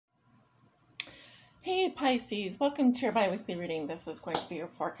Hey Pisces, welcome to your bi-weekly reading. This is going to be your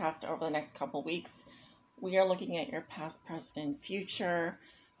forecast over the next couple weeks. We are looking at your past, present, and future.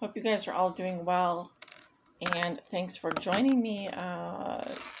 Hope you guys are all doing well, and thanks for joining me.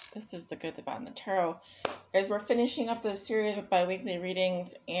 This is the good, the bad, and the tarot. Guys, we're finishing up this series with bi-weekly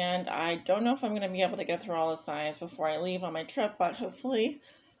readings, and I don't know if I'm going to be able to get through all the signs before I leave on my trip, but hopefully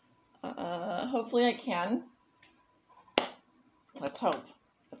I can. Let's hope.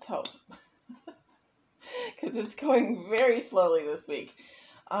 Because it's going very slowly this week.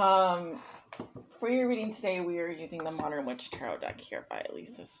 For your reading today, we are using the Modern Witch Tarot deck here by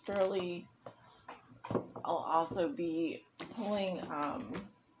Lisa Sterling. I'll also be pulling,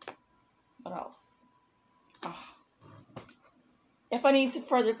 what else? If I need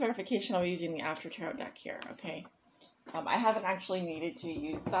further clarification, I'll be using the After Tarot deck here, okay? I haven't actually needed to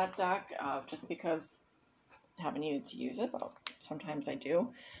use that deck, just because I haven't needed to use it, but sometimes I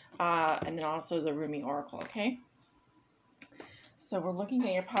do. And then also the RUMI Oracle, okay? So we're looking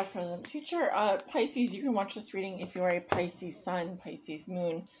at your past, present, future. Pisces, you can watch this reading if you are a Pisces sun, Pisces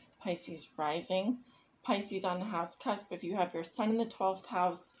moon, Pisces rising, Pisces on the house cusp. If you have your sun in the 12th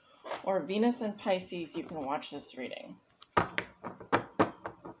house or Venus in Pisces, you can watch this reading.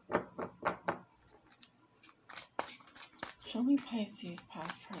 Show me Pisces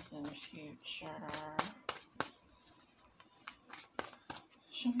past, present, future.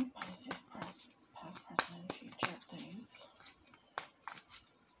 Show me Pisces past, present, and future, please.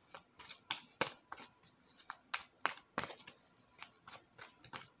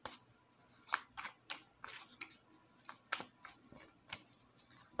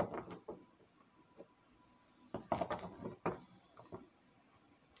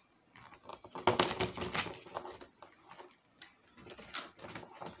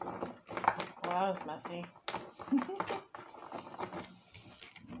 Well, that was messy.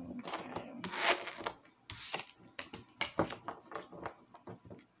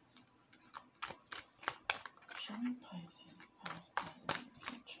 Pisces, past, present,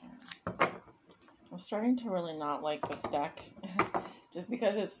 future. I'm starting to really not like this deck just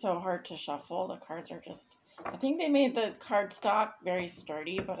because it's so hard to shuffle. The cards are just, I think they made the card stock very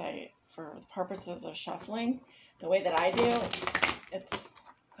sturdy, but for the purposes of shuffling, the way that I do, it's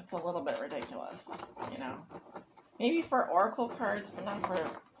a little bit ridiculous, you know. Maybe for oracle cards, but not for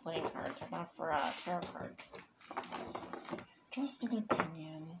playing cards, or not for tarot cards. Just an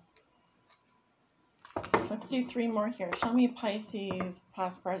opinion. Let's do 3 more here. Show me Pisces,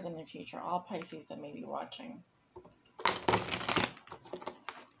 past, present, and future. All Pisces that may be watching.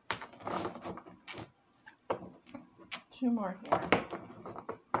 Two more here.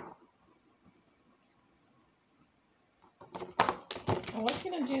 I was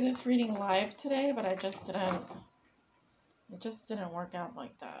going to do this reading live today, but it just didn't work out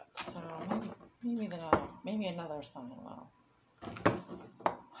like that. So maybe another sign will. I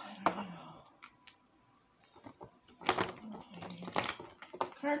don't know.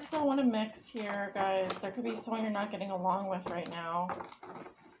 Cards don't want to mix here, guys. There could be someone you're not getting along with right now.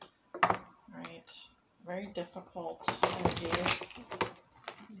 Alright. Very difficult energies, as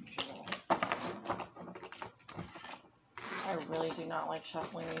usual. I really do not like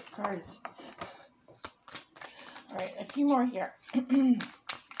shuffling these cards. Alright, a few more here.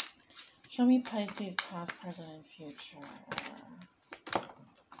 Show me Pisces, past, present, and future.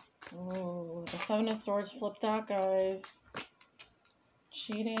 Ooh, the 7 of Swords flipped out, guys.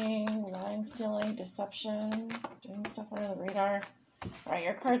 Cheating, lying, stealing, deception, doing stuff under the radar. Alright,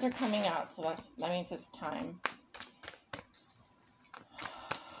 your cards are coming out, so that means it's time.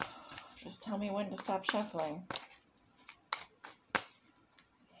 Just tell me when to stop shuffling.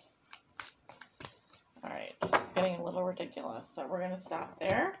 Alright, it's getting a little ridiculous, so we're going to stop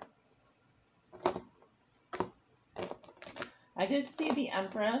there. I did see the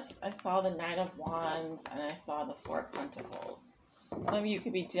Empress, I saw the Knight of Wands, and I saw the 4 of Pentacles. Some of you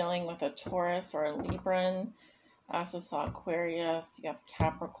could be dealing with a Taurus or a Libran. I also saw Aquarius. You have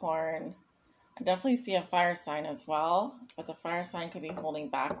Capricorn. I definitely see a fire sign as well, but the fire sign could be holding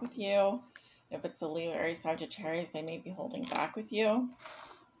back with you. If it's a Leo, Aries, Sagittarius, they may be holding back with you.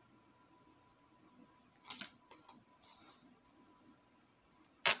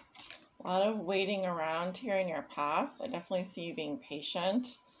 A lot of waiting around here in your past. I definitely see you being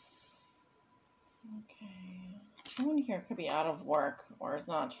patient. Okay. Someone here could be out of work or is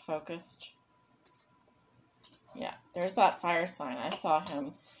not focused. Yeah, there's that fire sign. I saw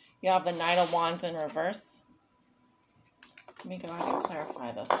him. You have the Knight of Wands in reverse. Let me go ahead and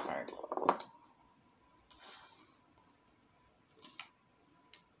clarify this card.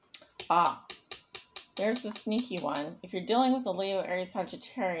 There's the sneaky one. If you're dealing with a Leo, Aries,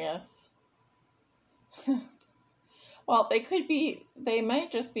 Sagittarius, Well, they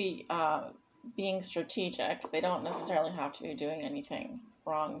might just be being strategic. They don't necessarily have to be doing anything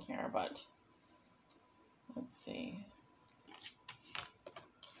wrong here, but let's see.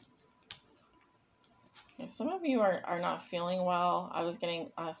 Okay, some of you are not feeling well. I was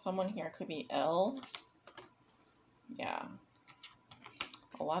getting someone here could be ill. Yeah.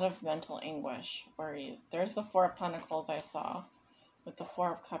 A lot of mental anguish, worries. There's the Four of Pentacles I saw with the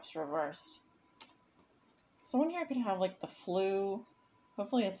Four of Cups reversed. Someone here could have like the flu.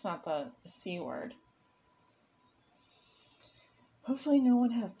 Hopefully it's not the C word. Hopefully no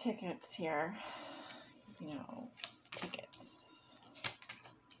one has tickets here. You know, tickets.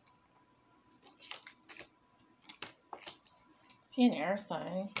 See an air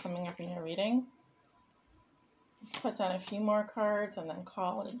sign coming up in your reading. Let's put down a few more cards and then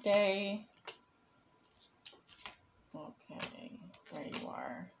call it a day. Okay, there you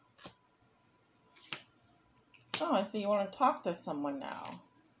are. Oh, I see you want to talk to someone now.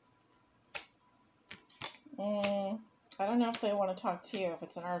 I don't know if they want to talk to you, if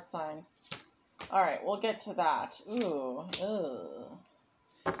it's an earth sign. All right, we'll get to that. Ooh,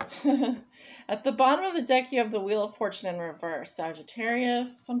 At the bottom of the deck, you have the Wheel of Fortune in reverse.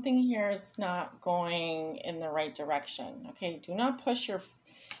 Sagittarius, something here is not going in the right direction. Okay, do not push your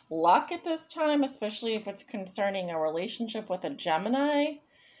luck at this time, especially if it's concerning a relationship with a Gemini.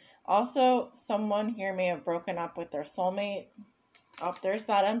 Also, someone here may have broken up with their soulmate. Oh, there's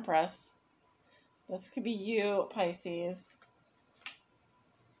that Empress. This could be you, Pisces.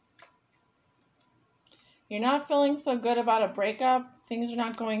 You're not feeling so good about a breakup. Things are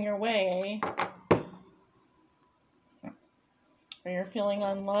not going your way, eh? Or you're feeling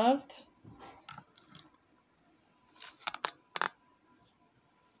unloved.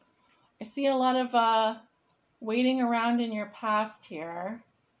 I see a lot of waiting around in your past here.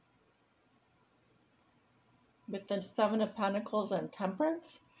 With the Seven of Pentacles and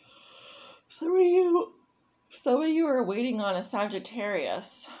Temperance. Some of you are waiting on a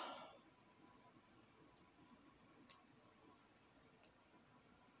Sagittarius.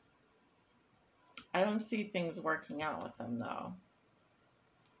 I don't see things working out with them, though.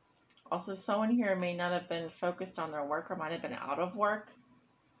 Also, someone here may not have been focused on their work or might have been out of work.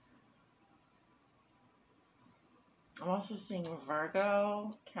 I'm also seeing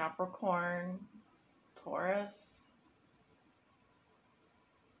Virgo, Capricorn, Taurus.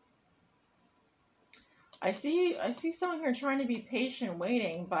 I see someone here trying to be patient,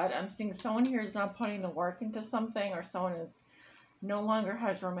 waiting, but I'm seeing someone here is not putting the work into something, or someone is no longer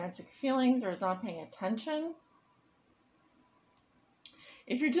has romantic feelings or is not paying attention.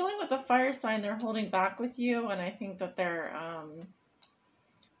 If you're dealing with a fire sign, they're holding back with you, and I think that they're,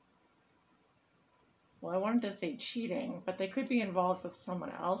 well, I wanted to say cheating, but they could be involved with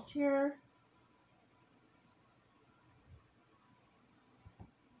someone else here.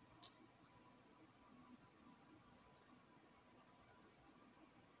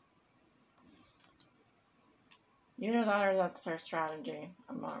 Either that or that's their strategy.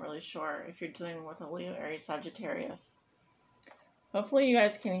 I'm not really sure if you're dealing with a Leo, Aries, Sagittarius. Hopefully you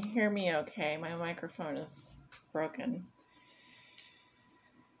guys can hear me okay. My microphone is broken.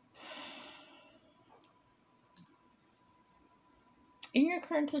 In your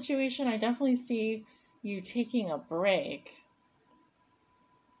current situation, I definitely see you taking a break.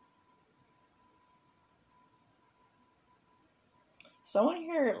 Someone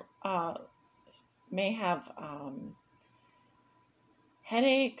here may have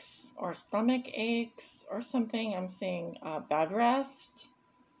headaches or stomach aches or something. I'm seeing bed rest.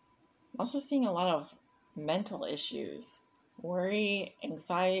 I'm also seeing a lot of mental issues, worry,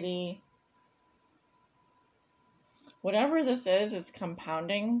 anxiety. Whatever this is, it's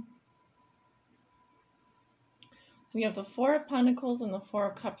compounding. We have the Four of Pentacles and the Four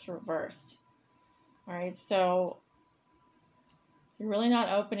of Cups reversed. All right, so you're really not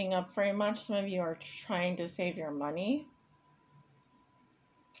opening up very much. Some of you are trying to save your money.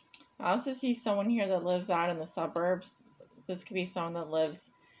 I also see someone here that lives out in the suburbs. This could be someone that lives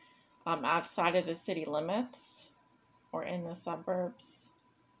outside of the city limits or in the suburbs.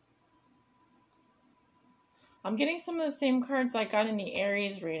 I'm getting some of the same cards I got in the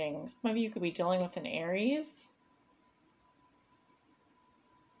Aries reading. Some of you could be dealing with an Aries.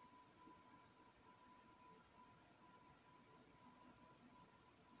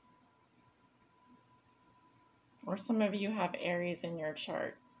 Or some of you have Aries in your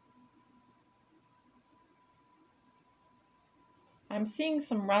chart. I'm seeing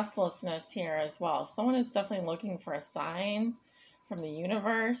some restlessness here as well. Someone is definitely looking for a sign from the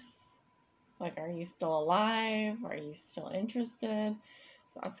universe. Like, are you still alive? Are you still interested?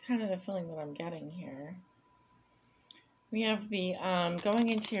 So that's kind of the feeling that I'm getting here. We have the going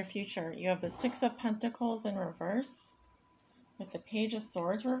into your future. You have the Six of Pentacles in reverse, with the Page of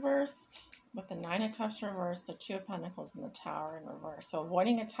Swords reversed, with the Nine of Cups reversed, the Two of Pentacles, and the Tower in reverse. So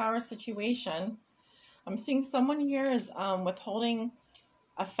avoiding a tower situation. I'm seeing someone here is withholding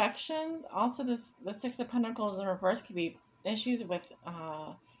affection. Also, the Six of Pentacles in reverse could be issues with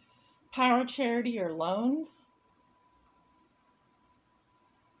power, charity, or loans.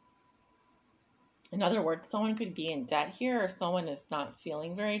 In other words, someone could be in debt here, or someone is not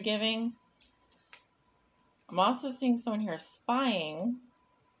feeling very giving. I'm also seeing someone here spying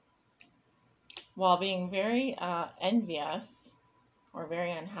while being very envious or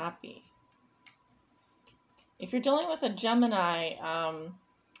very unhappy. If you're dealing with a Gemini,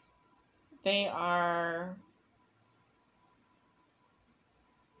 they are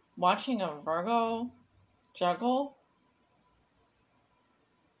watching a Virgo juggle.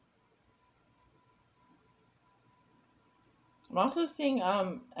 I'm also seeing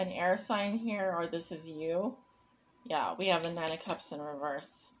an air sign here, or this is you. Yeah, we have the Nine of Cups in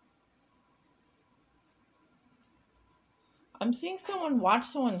reverse. I'm seeing someone watch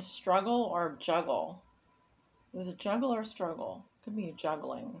someone struggle or juggle. Is it juggle or struggle? Could be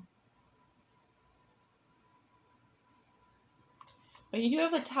juggling. But you do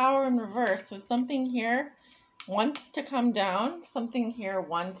have the Tower in reverse, so something here wants to come down. Something here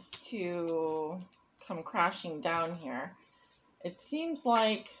wants to come crashing down here. It seems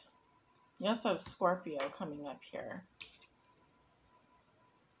like you also have Scorpio coming up here.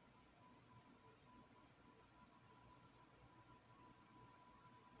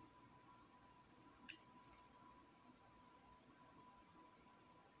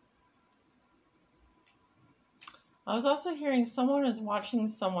 I was also hearing someone is watching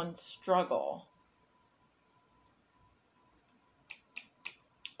someone struggle.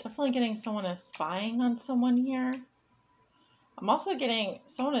 Definitely getting someone is spying on someone here. I'm also getting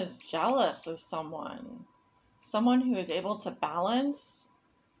someone is jealous of someone. Someone who is able to balance.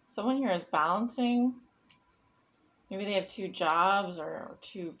 Someone here is balancing. Maybe they have two jobs or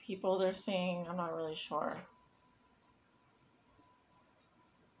two people they're seeing. I'm not really sure.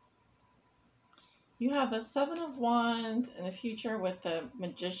 You have the Seven of Wands in the future with the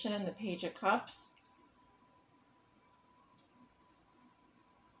Magician and the Page of Cups.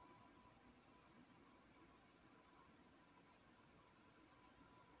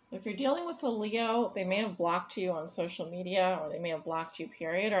 If you're dealing with a Leo, they may have blocked you on social media, or they may have blocked you,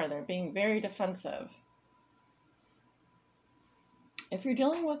 period, or they're being very defensive. If you're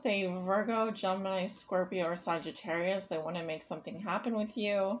dealing with a Virgo, Gemini, Scorpio, or Sagittarius, they want to make something happen with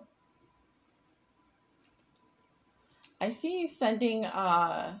you. I see you sending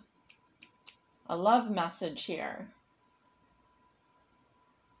a love message here.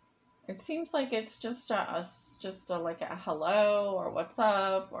 It seems like it's just like a hello or what's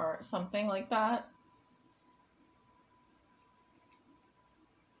up or something like that.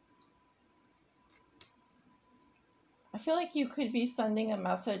 I feel like you could be sending a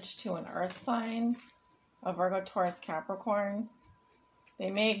message to an earth sign, a Virgo, Taurus, Capricorn. They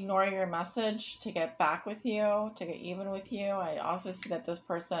may ignore your message to get back with you, to get even with you. I also see that this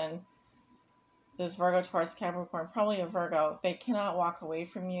person, this Virgo, Taurus, Capricorn, probably a Virgo, they cannot walk away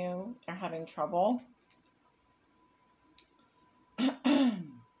from you. They're having trouble.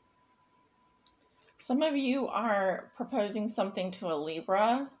 Some of you are proposing something to a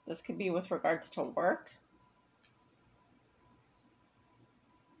Libra. This could be with regards to work.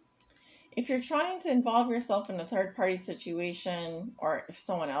 If you're trying to involve yourself in a third-party situation, or if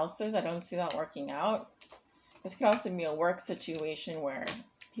someone else is, I don't see that working out. This could also be a work situation where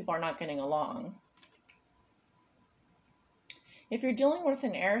people are not getting along. If you're dealing with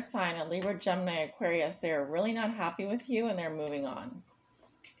an air sign, a Libra, Gemini, Aquarius, they're really not happy with you and they're moving on.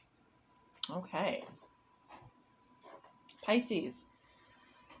 Okay. Pisces.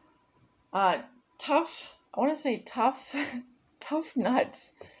 Tough, I want to say tough, tough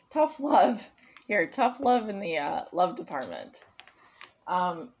nuts, tough love. Here, tough love in the love department.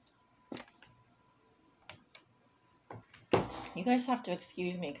 You guys have to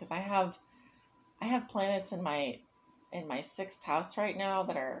excuse me because I have planets in my 6th house right now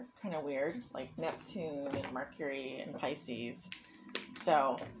that are kind of weird, like Neptune and Mercury and Pisces.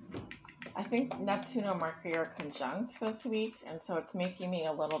 So I think Neptune and Mercury are conjunct this week, and so it's making me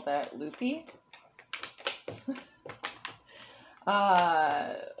a little bit loopy.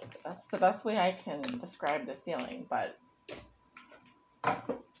 That's the best way I can describe the feeling, but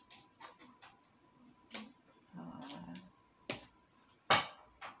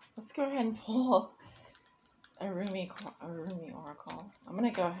let's go ahead and pull a RUMI Oracle. I'm going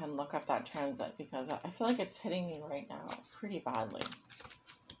to go ahead and look up that transit because I feel like it's hitting me right now pretty badly.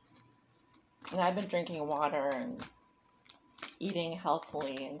 And I've been drinking water and eating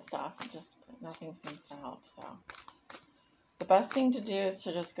healthily and stuff. And just nothing seems to help. So the best thing to do is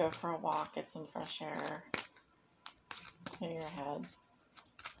to just go for a walk, get some fresh air, clear your head.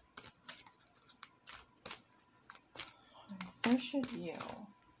 And so should you.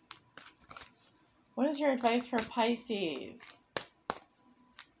 What is your advice for Pisces?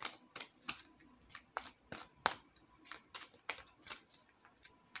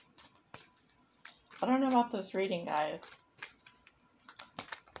 I don't know about this reading, guys.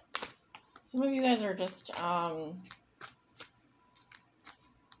 Some of you guys are just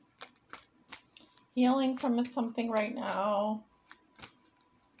healing from something right now.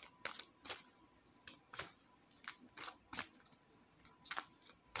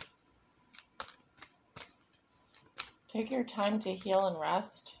 Take your time to heal and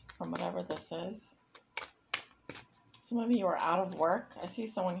rest from whatever this is. Some of you are out of work. I see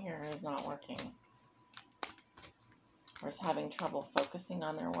someone here who's not working or is having trouble focusing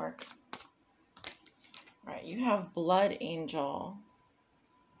on their work. All right, you have Blood Angel.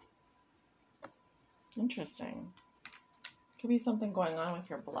 Interesting. Could be something going on with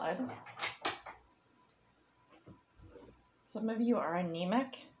your blood. Some of you are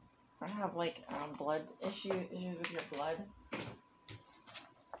anemic or have like blood issues with your blood.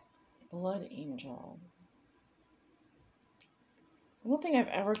 Blood Angel. I don't think I've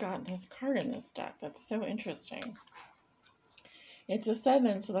ever gotten this card in this deck. That's so interesting. It's a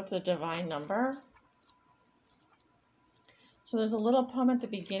 7, so that's a divine number. So there's a little poem at the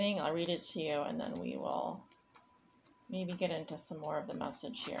beginning. I'll read it to you, and then we will maybe get into some more of the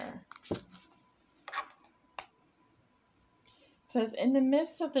message here. It says, in the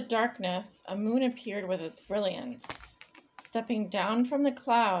midst of the darkness, a moon appeared with its brilliance. Stepping down from the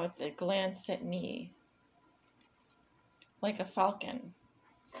clouds, it glanced at me like a falcon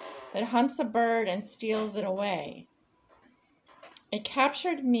that hunts a bird and steals it away. It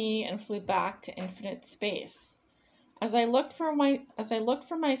captured me and flew back to infinite space. As I looked for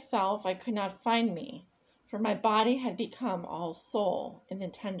myself, I could not find me, for my body had become all soul in the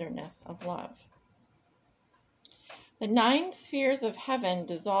tenderness of love. The 9 spheres of heaven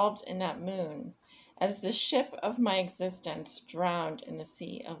dissolved in that moon, as the ship of my existence drowned in the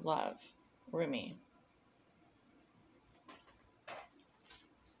sea of love. Rumi.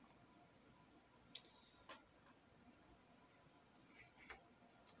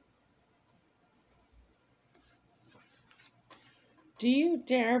 Do you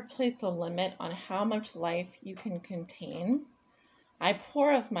dare place a limit on how much life you can contain? I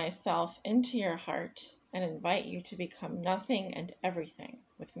pour of myself into your heart and invite you to become nothing and everything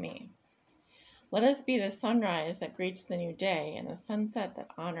with me. Let us be the sunrise that greets the new day and the sunset that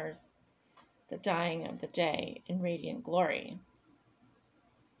honors the dying of the day in radiant glory.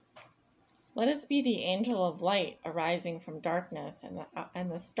 Let us be the angel of light arising from darkness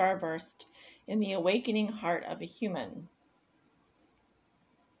and the starburst in the awakening heart of a human.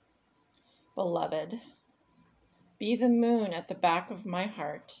 Beloved, be the moon at the back of my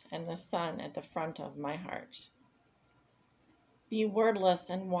heart and the sun at the front of my heart. Be wordless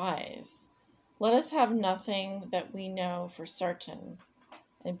and wise. Let us have nothing that we know for certain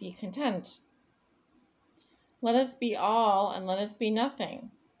and be content. Let us be all and let us be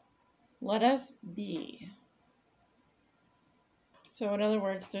nothing. Let us be. So in other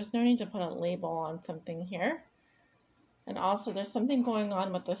words, there's no need to put a label on something here. And also there's something going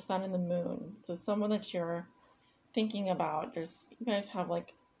on with the sun and the moon. So someone that you're thinking about, you guys have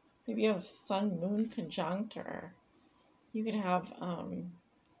like, maybe you have sun moon conjunct, or you could have,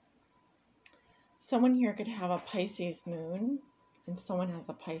 someone here could have a Pisces moon and someone has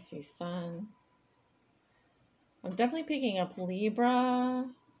a Pisces sun. I'm definitely picking up Libra.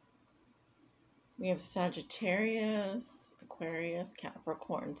 We have Sagittarius, Aquarius,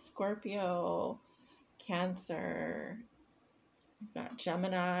 Capricorn, Scorpio, Cancer. We've got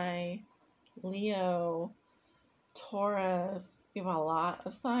Gemini, Leo, Taurus. You have a lot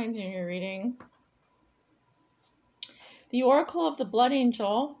of signs in your reading. The Oracle of the Blood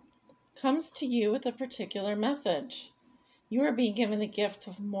Angel comes to you with a particular message. You are being given the gift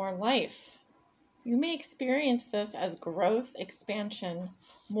of more life. You may experience this as growth, expansion,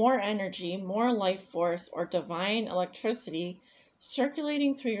 more energy, more life force, or divine electricity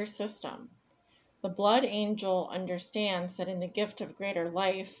circulating through your system. The Blood Angel understands that in the gift of greater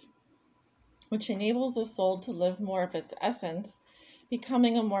life, which enables the soul to live more of its essence,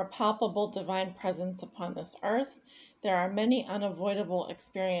 becoming a more palpable divine presence upon this earth, there are many unavoidable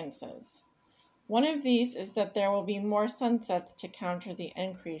experiences. One of these is that there will be more sunsets to counter the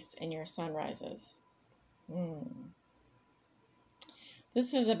increase in your sunrises.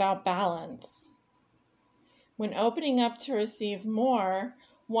 This is about balance. When opening up to receive more,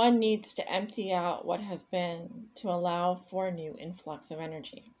 one needs to empty out what has been to allow for a new influx of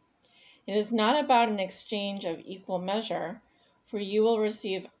energy. It is not about an exchange of equal measure, for you will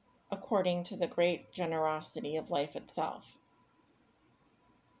receive according to the great generosity of life itself.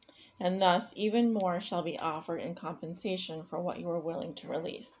 And thus, even more shall be offered in compensation for what you are willing to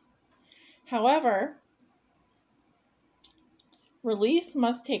release. However, release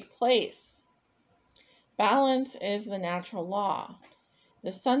must take place. Balance is the natural law.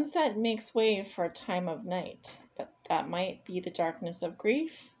 The sunset makes way for a time of night, but that might be the darkness of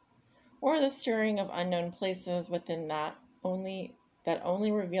grief or the stirring of unknown places within that only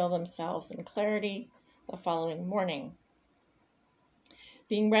reveal themselves in clarity the following morning.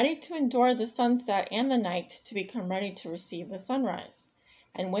 Being ready to endure the sunset and the night to become ready to receive the sunrise,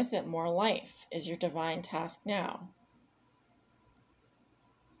 and with it more life, is your divine task now.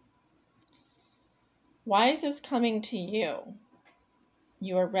 Why is this coming to you?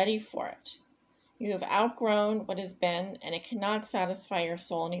 You are ready for it. You have outgrown what has been, and it cannot satisfy your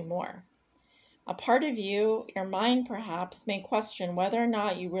soul anymore. A part of you, your mind perhaps, may question whether or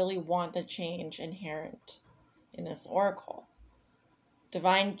not you really want the change inherent in this oracle,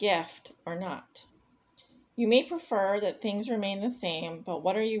 divine gift or not. You may prefer that things remain the same, but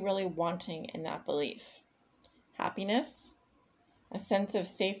what are you really wanting in that belief? Happiness? A sense of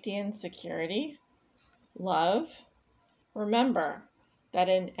safety and security? Love? Remember that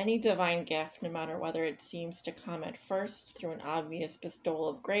in any divine gift, no matter whether it seems to come at first through an obvious bestowal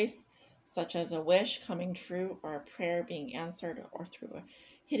of grace, such as a wish coming true or a prayer being answered, or through a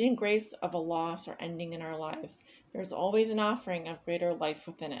hidden grace of a loss or ending in our lives, there is always an offering of greater life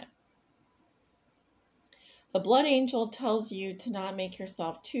within it. The blood angel tells you to not make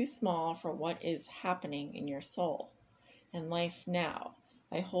yourself too small for what is happening in your soul and life now,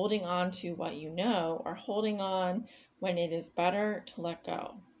 by holding on to what you know or holding on when it is better to let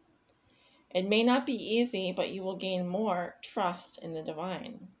go. It may not be easy, but you will gain more trust in the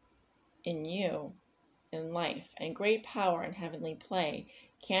divine, in you, in life, and great power and heavenly play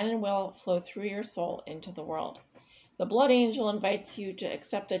can and will flow through your soul into the world. The blood angel invites you to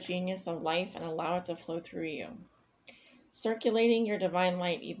accept the genius of life and allow it to flow through you, circulating your divine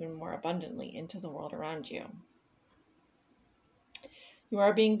light even more abundantly into the world around you. You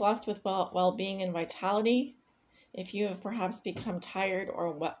are being blessed with well-being and vitality. If you have perhaps become tired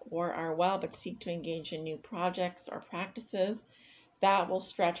or are well but seek to engage in new projects or practices, that will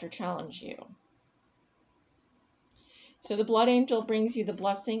stretch or challenge you. So the blood angel brings you the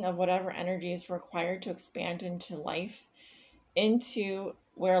blessing of whatever energy is required to expand into life, into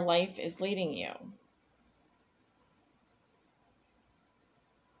where life is leading you.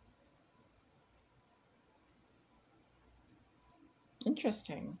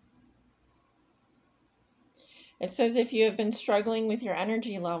 Interesting. It says if you have been struggling with your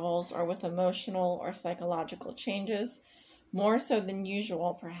energy levels or with emotional or psychological changes, more so than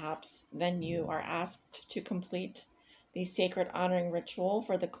usual perhaps, then you are asked to complete the sacred honoring ritual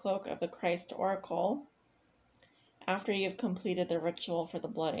for the cloak of the Christ Oracle after you have completed the ritual for the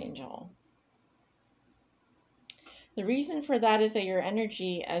blood angel. The reason for that is that your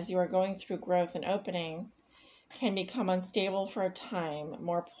energy, as you are going through growth and opening, can become unstable for a time,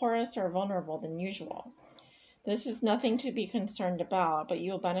 more porous or vulnerable than usual. This is nothing to be concerned about, but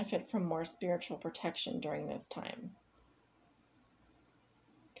you will benefit from more spiritual protection during this time.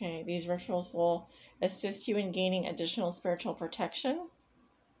 Okay, these rituals will assist you in gaining additional spiritual protection.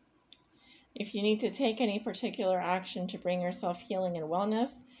 If you need to take any particular action to bring yourself healing and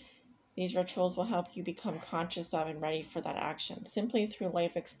wellness, these rituals will help you become conscious of and ready for that action, simply through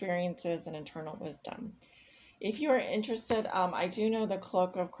life experiences and internal wisdom. If you are interested, I do know the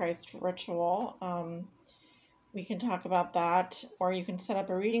Cloak of Christ ritual. We can talk about that, or you can set up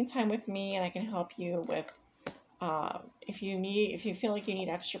a reading time with me and I can help you with if you feel like you need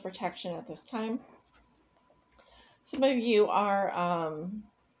extra protection at this time. Some of you are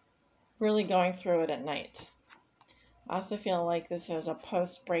really going through it at night. I also feel like this is a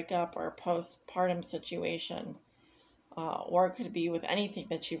post-breakup or postpartum situation, or it could be with anything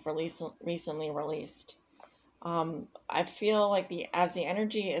that you've recently released. I feel like as the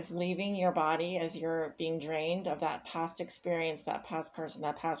energy is leaving your body, as you're being drained of that past experience, that past person,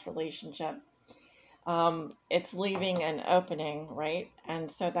 that past relationship, it's leaving an opening, right?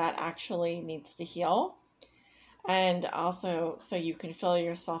 And so that actually needs to heal. And also so you can fill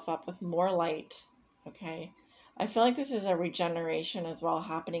yourself up with more light, okay? I feel like this is a regeneration as well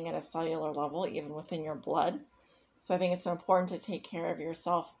happening at a cellular level, even within your blood. So I think it's important to take care of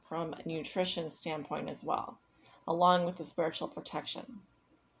yourself from a nutrition standpoint as well, along with the spiritual protection.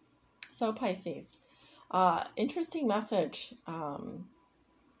 So Pisces, interesting message. I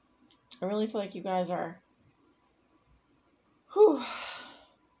really feel like you guys are, whew,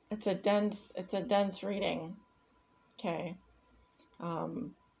 it's a dense reading. Okay.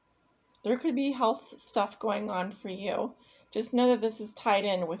 There could be health stuff going on for you. Just know that this is tied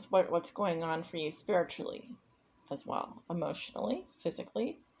in with what's going on for you spiritually as well, emotionally,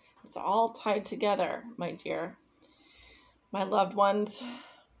 physically. It's all tied together, my dear, my loved ones.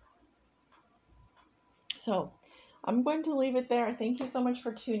 So I'm going to leave it there. Thank you so much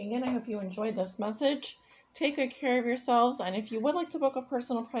for tuning in. I hope you enjoyed this message. Take good care of yourselves. And if you would like to book a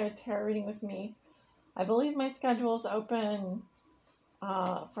personal private tarot reading with me, I believe my schedule is open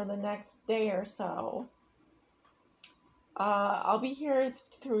for the next day or so. I'll be here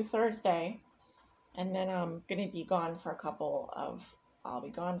through Thursday, and then I'm going to be gone for I'll be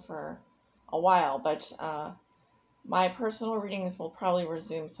gone for a while, but my personal readings will probably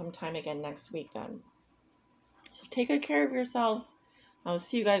resume sometime again next week then. So take good care of yourselves. I'll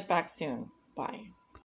see you guys back soon. Bye.